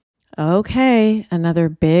Okay, another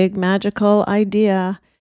big magical idea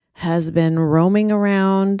has been roaming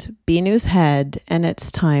around Binu's head, and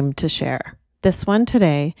it's time to share. This one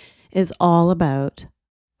today is all about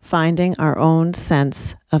finding our own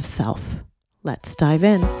sense of self. Let's dive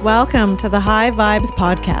in. Welcome to the High Vibes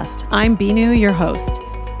Podcast. I'm Binu, your host.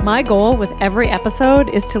 My goal with every episode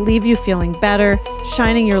is to leave you feeling better,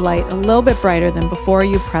 shining your light a little bit brighter than before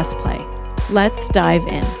you press play. Let's dive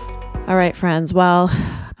in. All right, friends.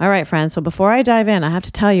 So before I dive in, I have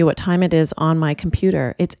to tell you what time it is on my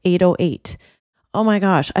computer. It's 8:08. Oh my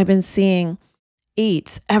gosh, I've been seeing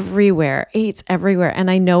eights everywhere. And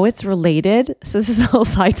I know it's related. So this is a little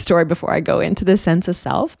side story before I go into the sense of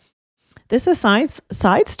self. This is a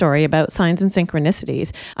side story about signs and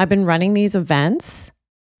synchronicities. I've been running these events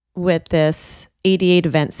with this 88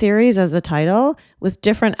 event series as a title with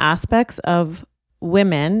different aspects of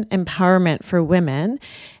women, empowerment for women.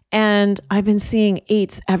 And I've been seeing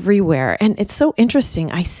eights everywhere. And it's so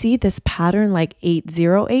interesting. I see this pattern like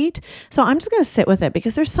 808. So I'm just going to sit with it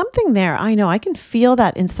because there's something there. I know I can feel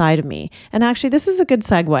that inside of me. And actually, this is a good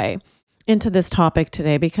segue into this topic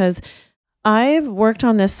today because I've worked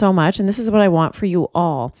on this so much. And this is what I want for you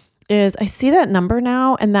all is I see that number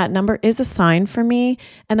now, and that number is a sign for me.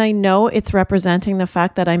 And I know it's representing the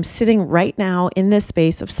fact that I'm sitting right now in this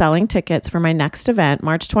space of selling tickets for my next event,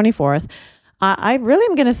 March 24th. I really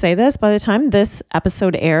am going to say this, by the time this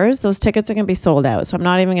episode airs, those tickets are going to be sold out. So I'm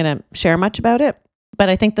not even going to share much about it. But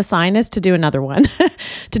I think the sign is to do another one,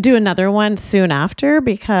 soon after,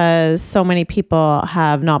 because so many people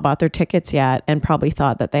have not bought their tickets yet and probably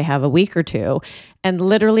thought that they have a week or two. And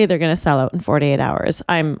literally they're going to sell out in 48 hours.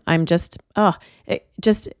 I'm just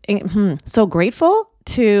so grateful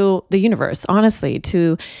to the universe, honestly,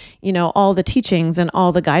 to, all the teachings and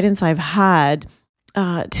all the guidance I've had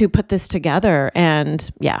to put this together. And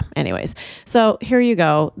anyways, so here you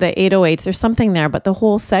go, the 808s, there's something there, but the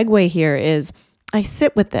whole segue here is I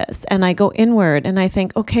sit with this and I go inward and I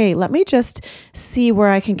think, okay, let me just see where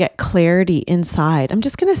I can get clarity inside. I'm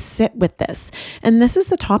just going to sit with this. And this is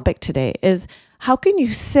the topic today is how can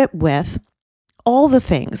you sit with all the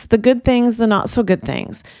things, the good things, the not so good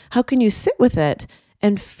things? How can you sit with it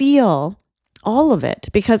and feel all of it?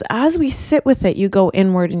 Because as we sit with it, you go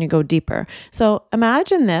inward and you go deeper. So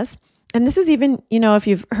imagine this. And this is even, if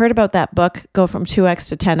you've heard about that book, Go from 2X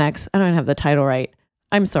to 10X. I don't have the title right.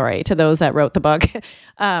 I'm sorry to those that wrote the book.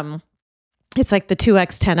 It's like the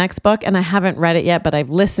 2X, 10X book. And I haven't read it yet, but I've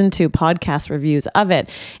listened to podcast reviews of it.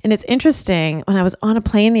 And it's interesting. When I was on a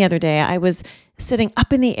plane the other day, I was sitting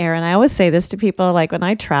up in the air. And I always say this to people, like when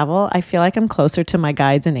I travel, I feel like I'm closer to my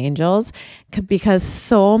guides and angels because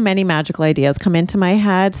so many magical ideas come into my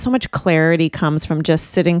head. So much clarity comes from just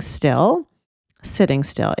sitting still.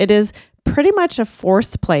 It is pretty much a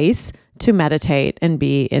forced place to meditate and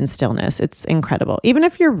be in stillness. It's incredible. Even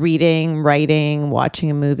if you're reading, writing,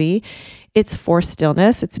 watching a movie, it's forced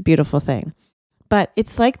stillness. It's a beautiful thing. But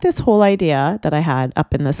it's like this whole idea that I had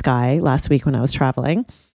up in the sky last week when I was traveling.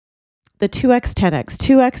 The 2X, 10X.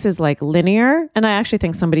 2X is like linear. And I actually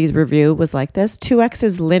think somebody's review was like this. 2X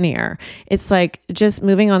is linear. It's like just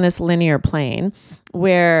moving on this linear plane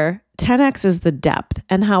where 10X is the depth.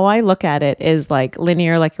 And how I look at it is like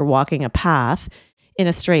linear, like you're walking a path in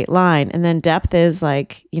a straight line. And then depth is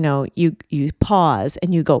like, you pause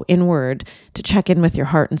and you go inward to check in with your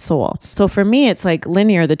heart and soul. So for me, it's like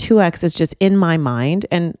linear. The 2X is just in my mind.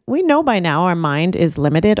 And we know by now our mind is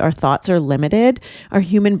limited. Our thoughts are limited. Our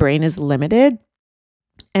human brain is limited.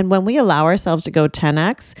 And when we allow ourselves to go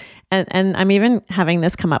 10X, and I'm even having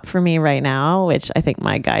this come up for me right now, which I think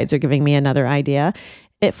my guides are giving me another idea,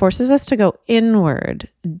 it forces us to go inward,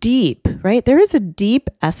 deep, right? There is a deep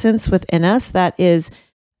essence within us that is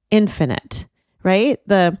infinite, right?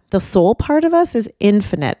 The soul part of us is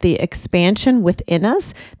infinite. The expansion within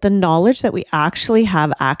us, the knowledge that we actually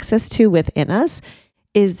have access to within us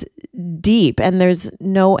is deep and there's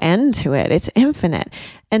no end to it. It's infinite.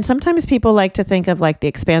 And sometimes people like to think of like the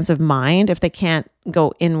expansive mind if they can't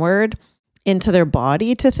go inward into their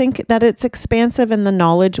body to think that it's expansive, and the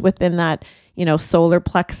knowledge within that, solar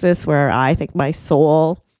plexus where I think my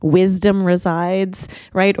soul wisdom resides,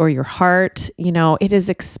 right? Or your heart, it is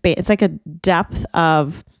it's like a depth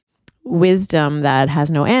of wisdom that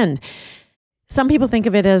has no end. Some people think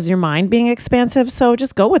of it as your mind being expansive. So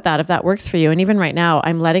just go with that if that works for you. And even right now,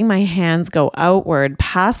 I'm letting my hands go outward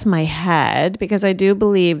past my head because I do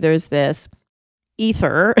believe there's this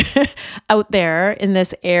ether out there in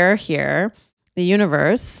this air here. The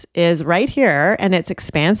universe is right here and it's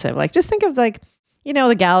expansive. Like just think of like,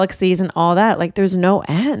 the galaxies and all that, like there's no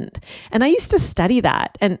end. And I used to study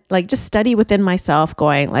that and like just study within myself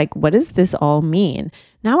going like, what does this all mean?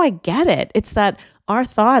 Now I get it. It's that our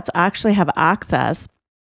thoughts actually have access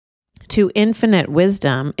to infinite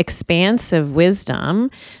wisdom, expansive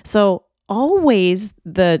wisdom. So always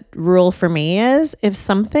the rule for me is if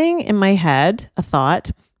something in my head, a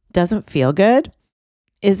thought, doesn't feel good,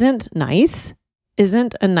 isn't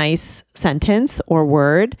a nice sentence or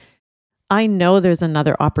word, I know there's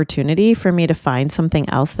another opportunity for me to find something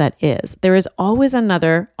else that is. There is always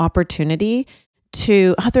another opportunity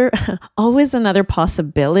always another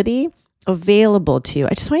possibility available to you.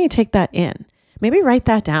 I just want you to take that in. Maybe write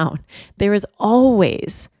that down. There is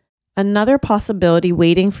always another possibility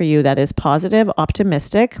waiting for you that is positive,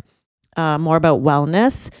 optimistic, more about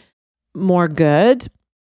wellness, more good,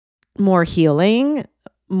 more healing,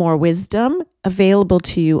 more wisdom available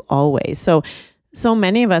to you always. So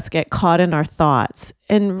many of us get caught in our thoughts.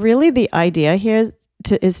 And really the idea here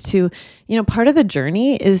is to, part of the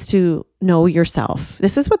journey is to know yourself.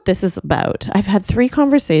 This is what this is about. I've had 3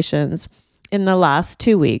 conversations in the last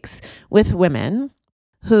 2 weeks with women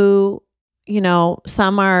who,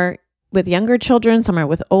 some are with younger children, some are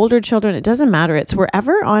with older children. It doesn't matter. It's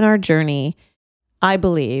wherever on our journey, I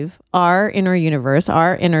believe our inner universe,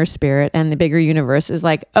 our inner spirit, and the bigger universe is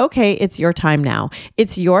like, okay, it's your time now.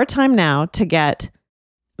 It's your time now to get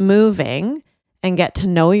moving and get to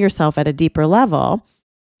know yourself at a deeper level.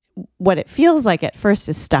 What it feels like at first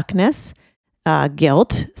is stuckness,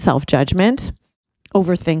 guilt, self-judgment,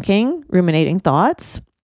 overthinking, ruminating thoughts,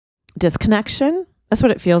 disconnection. That's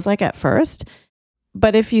what it feels like at first.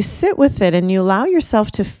 But if you sit with it and you allow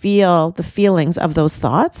yourself to feel the feelings of those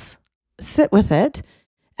thoughts, sit with it,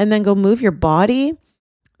 and then go move your body,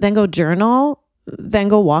 then go journal, then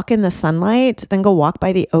go walk in the sunlight, then go walk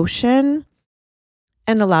by the ocean,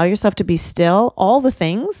 and allow yourself to be still, all the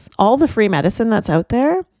things, all the free medicine that's out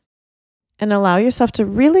there, and allow yourself to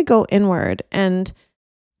really go inward and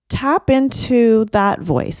tap into that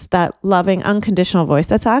voice, that loving, unconditional voice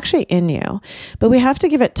that's actually in you. But we have to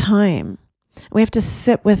give it time. We have to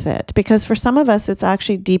sit with it because for some of us, it's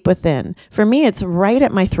actually deep within. For me, it's right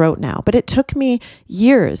at my throat now, but it took me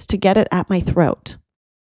years to get it at my throat.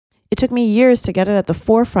 It took me years to get it at the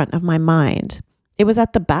forefront of my mind. It was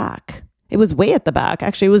at the back. It was way at the back.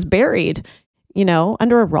 Actually, it was buried,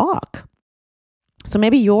 under a rock. So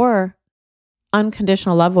maybe your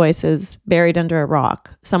unconditional love voice is buried under a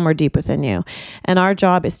rock somewhere deep within you. And our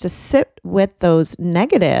job is to sit with those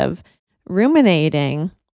negative,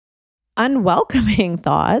 ruminating, unwelcoming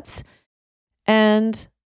thoughts and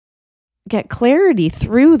get clarity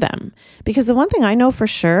through them. Because the one thing I know for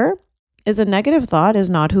sure is a negative thought is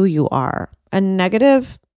not who you are. A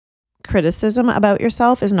negative criticism about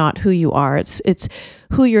yourself is not who you are. It's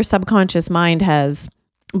who your subconscious mind has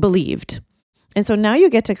believed. And so now you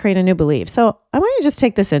get to create a new belief. So I want you to just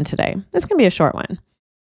take this in today. This can be a short one.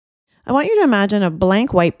 I want you to imagine a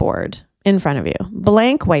blank whiteboard in front of you.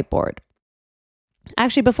 Blank whiteboard.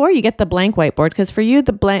 Actually, before you get the blank whiteboard, because for you,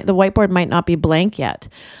 the whiteboard might not be blank yet.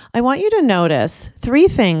 I want you to notice 3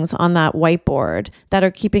 things on that whiteboard that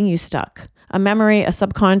are keeping you stuck. A memory, a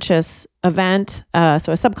subconscious event,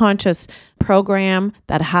 so a subconscious program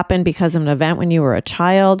that happened because of an event when you were a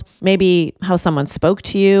child, maybe how someone spoke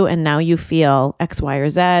to you and now you feel X, Y, or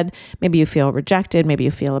Z. Maybe you feel rejected. Maybe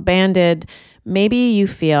you feel abandoned. Maybe you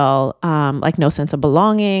feel like no sense of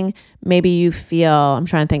belonging. Maybe you feel, I'm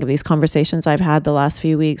trying to think of these conversations I've had the last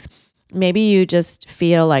few weeks. Maybe you just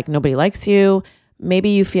feel like nobody likes you. Maybe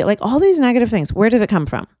you feel like all these negative things. Where did it come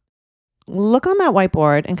from? Look on that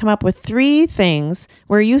whiteboard and come up with 3 things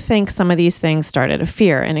where you think some of these things started, of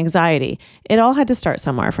fear and anxiety. It all had to start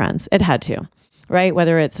somewhere, friends. It had to, right?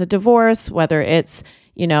 Whether it's a divorce, whether it's,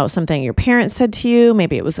 something your parents said to you,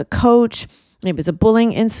 maybe it was a coach, maybe it's a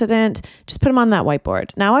bullying incident. Just put them on that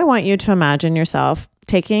whiteboard. Now I want you to imagine yourself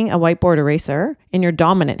taking a whiteboard eraser in your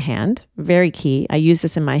dominant hand. Very key. I use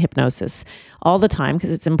this in my hypnosis all the time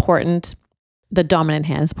because it's important. The dominant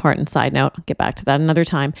hand is important. Side note, I'll get back to that another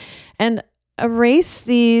time. And erase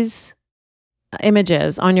these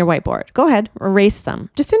images on your whiteboard. Go ahead, erase them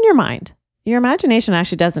just in your mind. Your imagination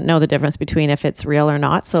actually doesn't know the difference between if it's real or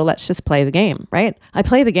not. So let's just play the game, right? I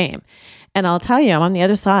play the game. And I'll tell you, I'm on the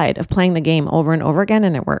other side of playing the game over and over again,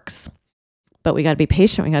 and it works. But we got to be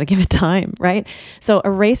patient. We got to give it time, right? So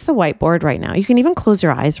erase the whiteboard right now. You can even close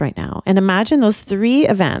your eyes right now and imagine those 3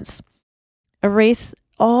 events. Erase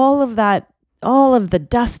all of that, all of the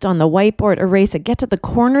dust on the whiteboard, erase it. Get to the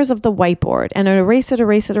corners of the whiteboard and erase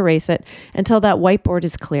it until that whiteboard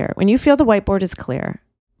is clear. When you feel the whiteboard is clear,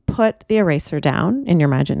 put the eraser down in your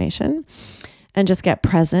imagination and just get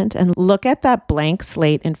present and look at that blank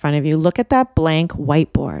slate in front of you. Look at that blank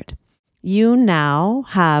whiteboard. You now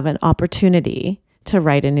have an opportunity to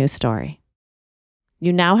write a new story.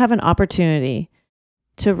 You now have an opportunity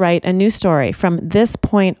to write a new story from this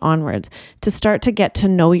point onwards, to start to get to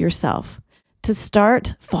know yourself, to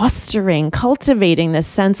start fostering, cultivating this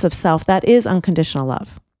sense of self that is unconditional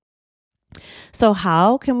love. So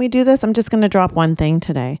how can we do this? I'm just going to drop one thing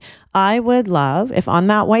today. I would love if on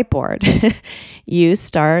that whiteboard, you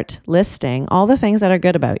start listing all the things that are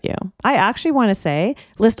good about you. I actually want to say,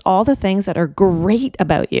 list all the things that are great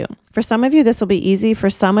about you. For some of you, this will be easy. For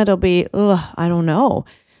some, it'll be, I don't know.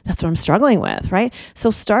 That's what I'm struggling with, right? So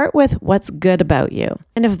start with what's good about you.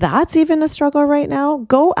 And if that's even a struggle right now,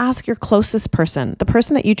 go ask your closest person, the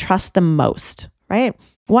person that you trust the most, right?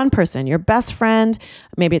 One person, your best friend,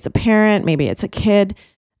 maybe it's a parent, maybe it's a kid.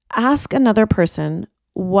 Ask another person,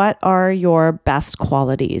 what are your best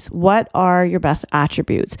qualities? What are your best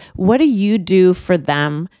attributes? What do you do for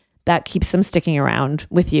them that keeps them sticking around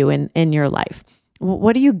with you in your life?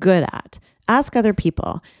 What are you good at? Ask other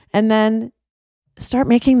people, and then start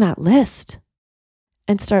making that list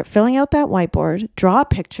and start filling out that whiteboard, draw a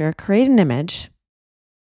picture, create an image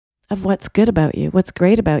of what's good about you, what's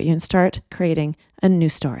great about you, and start creating a new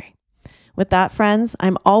story. With that, friends,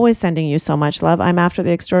 I'm always sending you so much love. I'm after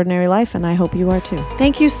the extraordinary life, and I hope you are too.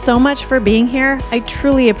 Thank you so much for being here. I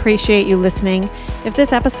truly appreciate you listening. If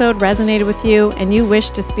this episode resonated with you and you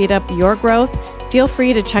wish to speed up your growth, feel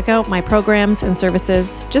free to check out my programs and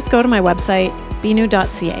services. Just go to my website,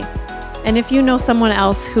 binu.ca. And if you know someone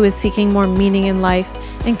else who is seeking more meaning in life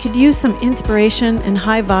and could use some inspiration and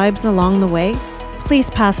high vibes along the way,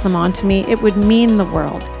 please pass them on to me. It would mean the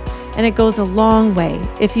world. And it goes a long way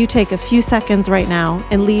if you take a few seconds right now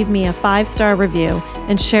and leave me a 5-star review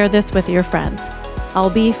and share this with your friends. I'll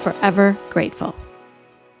be forever grateful.